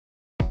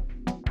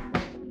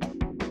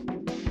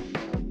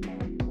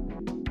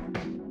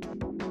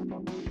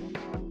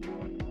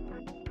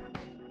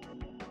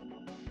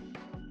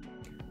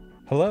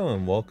Hello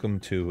and welcome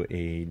to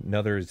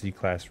another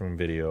ZClassroom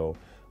video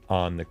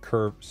on the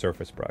curved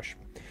surface brush.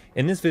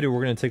 In this video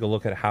we're going to take a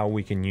look at how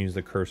we can use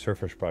the curved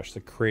surface brush to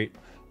create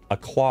a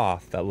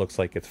cloth that looks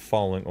like it's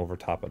falling over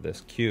top of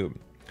this cube.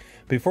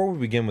 Before we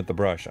begin with the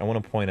brush, I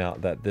want to point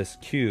out that this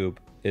cube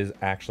is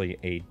actually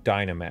a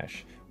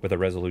Dynamesh with a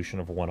resolution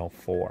of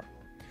 104.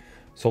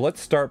 So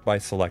let's start by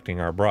selecting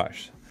our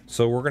brush.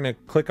 So we're going to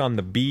click on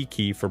the B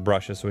key for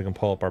brushes so we can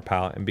pull up our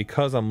palette, and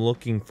because I'm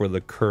looking for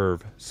the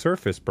curved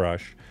surface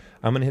brush,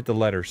 I'm going to hit the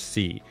letter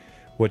C,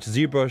 which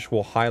ZBrush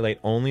will highlight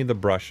only the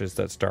brushes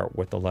that start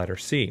with the letter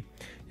C.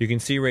 You can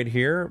see right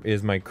here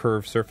is my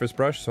curved surface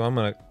brush, so I'm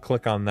going to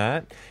click on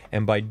that,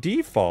 and by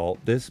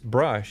default this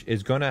brush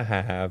is going to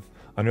have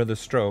under the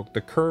stroke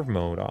the curve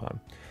mode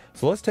on.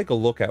 So let's take a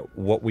look at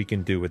what we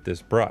can do with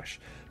this brush.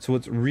 So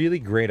what's really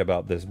great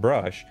about this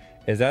brush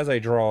is as I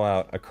draw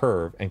out a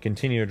curve and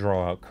continue to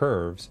draw out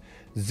curves,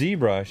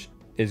 ZBrush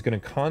is going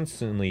to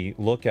constantly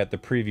look at the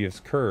previous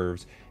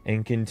curves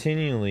and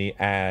continually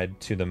add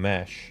to the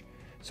mesh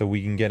so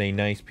we can get a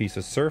nice piece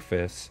of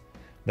surface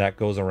that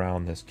goes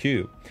around this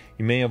cube.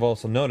 You may have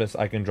also noticed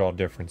I can draw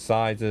different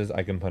sizes,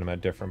 I can put them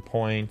at different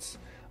points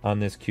on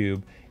this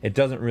cube. It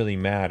doesn't really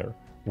matter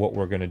what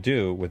we're going to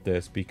do with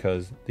this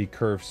because the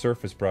curved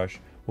surface brush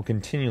will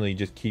continually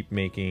just keep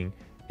making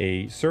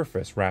a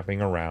surface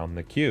wrapping around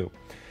the cube.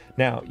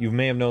 Now you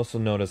may have also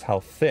noticed how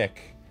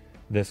thick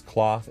this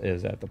cloth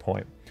is at the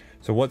point.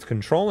 So what's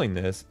controlling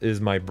this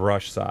is my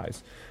brush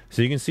size.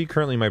 So you can see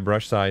currently my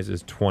brush size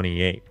is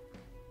 28.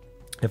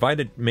 If I had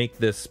to make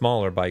this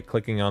smaller by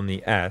clicking on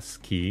the S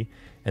key,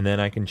 and then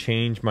I can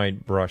change my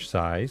brush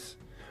size,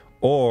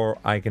 or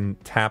I can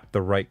tap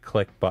the right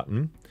click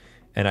button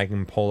and I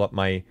can pull up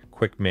my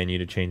quick menu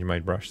to change my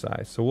brush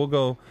size. So we'll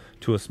go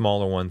to a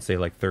smaller one, say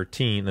like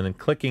 13, and then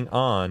clicking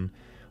on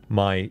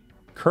my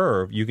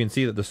curve, you can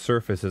see that the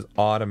surface is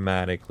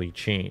automatically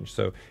changed.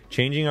 So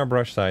changing our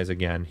brush size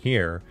again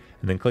here,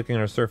 and then clicking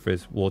on our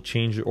surface will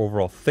change the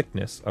overall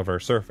thickness of our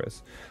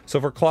surface.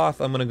 So for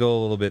cloth, I'm going to go a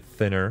little bit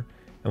thinner,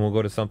 and we'll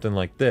go to something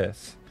like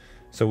this.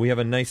 So we have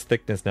a nice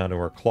thickness now to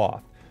our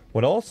cloth.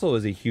 What also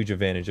is a huge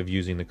advantage of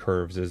using the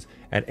curves is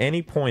at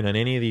any point on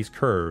any of these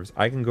curves,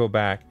 I can go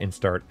back and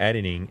start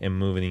editing and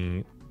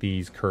moving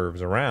these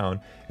curves around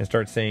and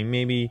start saying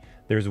maybe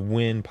there's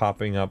wind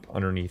popping up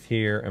underneath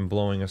here and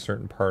blowing a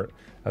certain part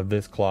of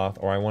this cloth,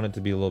 or I want it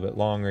to be a little bit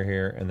longer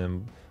here and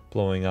then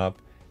blowing up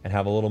and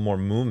have a little more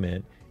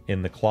movement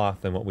in the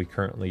cloth than what we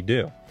currently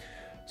do.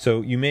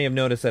 So you may have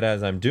noticed that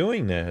as I'm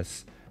doing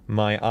this,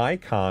 my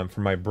icon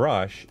for my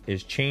brush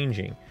is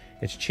changing.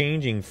 It's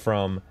changing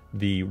from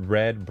the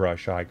red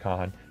brush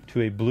icon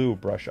to a blue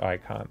brush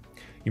icon.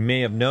 You may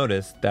have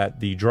noticed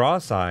that the draw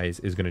size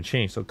is going to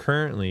change. So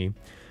currently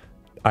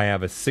I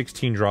have a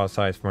 16 draw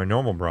size for my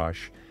normal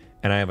brush,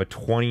 and I have a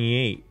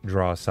 28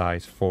 draw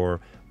size for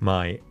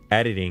my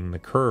editing the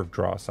curve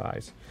draw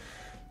size.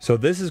 So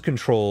this is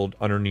controlled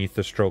underneath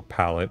the stroke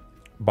palette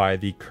by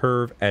the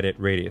curve edit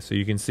radius. So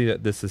you can see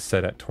that this is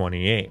set at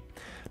 28.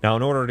 Now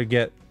in order to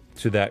get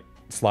to that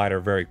slider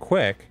very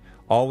quick,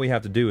 all we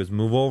have to do is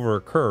move over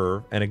a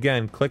curve and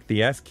again click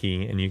the S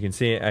key, and you can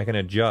see I can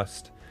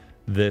adjust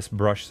this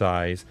brush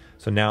size.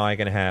 So now I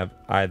can have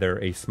either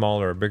a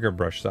smaller or bigger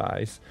brush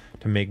size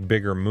to make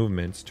bigger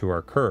movements to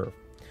our curve.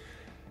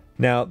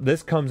 Now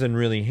this comes in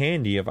really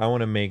handy if I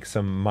want to make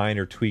some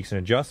minor tweaks and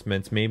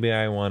adjustments. Maybe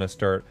I want to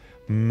start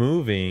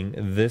moving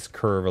this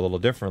curve a little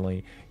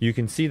differently. You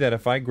can see that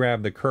if I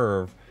grab the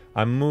curve,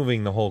 I'm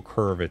moving the whole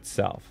curve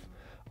itself.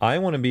 I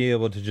want to be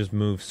able to just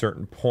move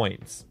certain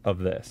points of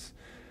this.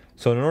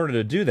 So in order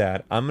to do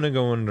that, I'm going to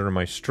go under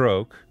my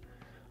stroke.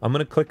 I'm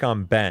going to click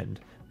on bend.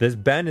 This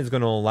bend is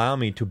going to allow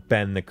me to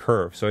bend the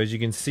curve. So as you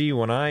can see,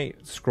 when I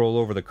scroll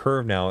over the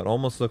curve now, it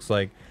almost looks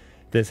like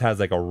this has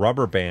like a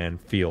rubber band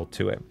feel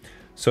to it.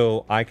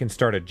 So I can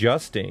start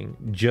adjusting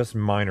just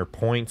minor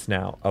points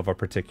now of a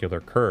particular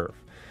curve.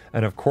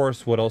 And of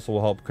course, what also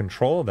will help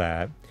control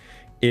that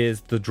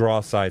is the draw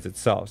size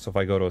itself. So if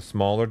I go to a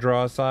smaller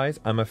draw size,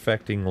 I'm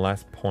affecting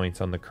less points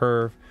on the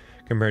curve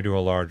compared to a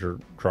larger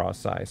draw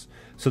size.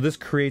 So this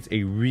creates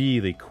a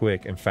really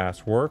quick and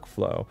fast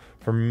workflow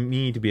for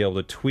me to be able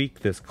to tweak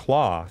this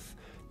cloth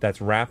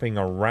that's wrapping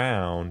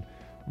around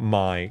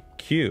my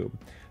cube.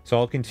 So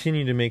I'll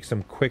continue to make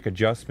some quick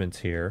adjustments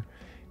here,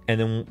 and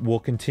then we'll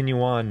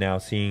continue on now,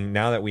 seeing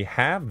now that we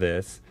have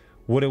this,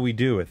 what do we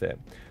do with it?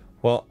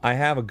 Well, I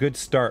have a good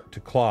start to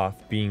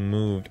cloth being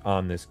moved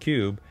on this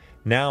cube.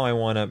 Now I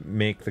want to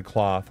make the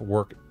cloth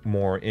work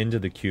more into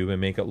the cube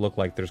and make it look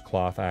like there's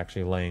cloth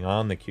actually laying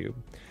on the cube.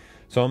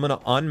 So I'm going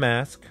to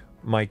unmask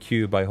my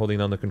cube by holding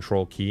down the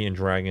control key and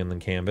dragging the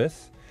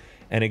canvas.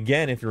 And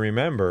again, if you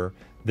remember,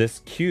 this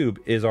cube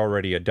is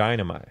already a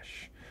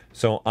Dynamesh.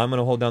 So I'm going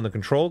to hold down the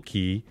control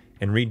key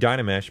and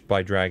re-Dynamesh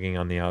by dragging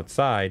on the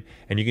outside,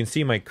 and you can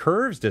see my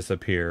curves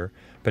disappear,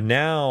 but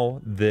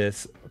now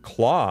this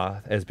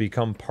cloth has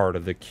become part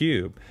of the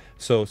cube.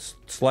 So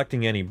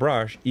selecting any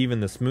brush,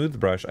 even the smooth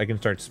brush, I can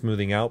start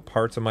smoothing out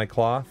parts of my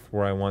cloth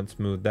where I want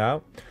smoothed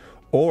out.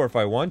 Or if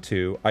I want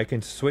to, I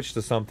can switch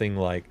to something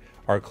like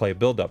our clay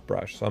buildup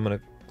brush. So I'm going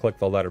to click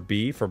the letter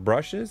B for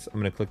brushes. I'm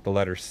going to click the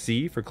letter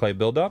C for clay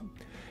buildup.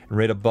 And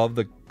right above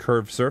the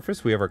curved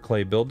surface, we have our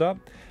clay buildup.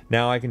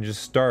 Now I can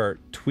just start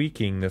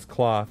tweaking this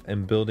cloth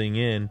and building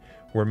in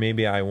where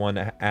maybe I want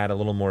to add a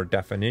little more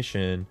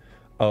definition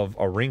of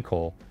a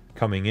wrinkle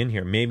coming in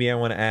here. Maybe I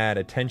want to add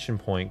a tension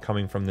point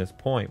coming from this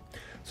point.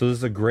 So this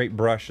is a great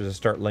brush to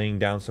start laying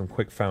down some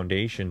quick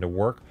foundation to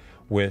work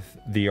with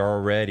the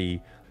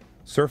already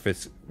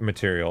surface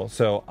material.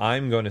 So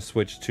I'm going to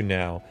switch to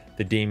now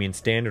the Damien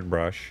Standard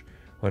brush.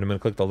 I'm going to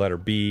click the letter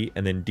B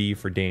and then D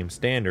for Dame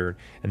Standard.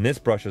 And this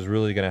brush is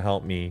really going to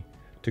help me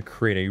to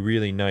create a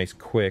really nice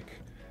quick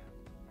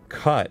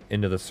cut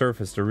into the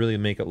surface to really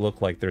make it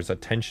look like there's a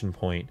tension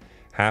point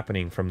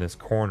happening from this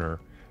corner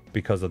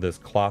because of this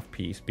cloth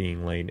piece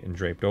being laid and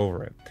draped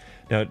over it.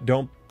 Now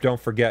don't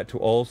forget to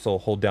also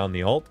hold down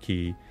the Alt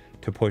key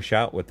to push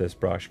out with this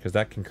brush, because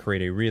that can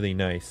create a really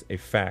nice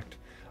effect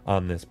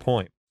on this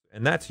point.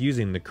 And that's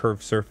using the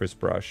curved surface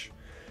brush.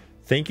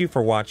 Thank you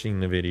for watching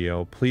the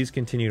video. Please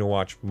continue to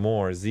watch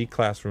more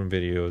ZClassroom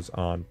videos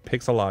on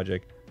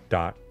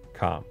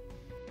Pixologic.com.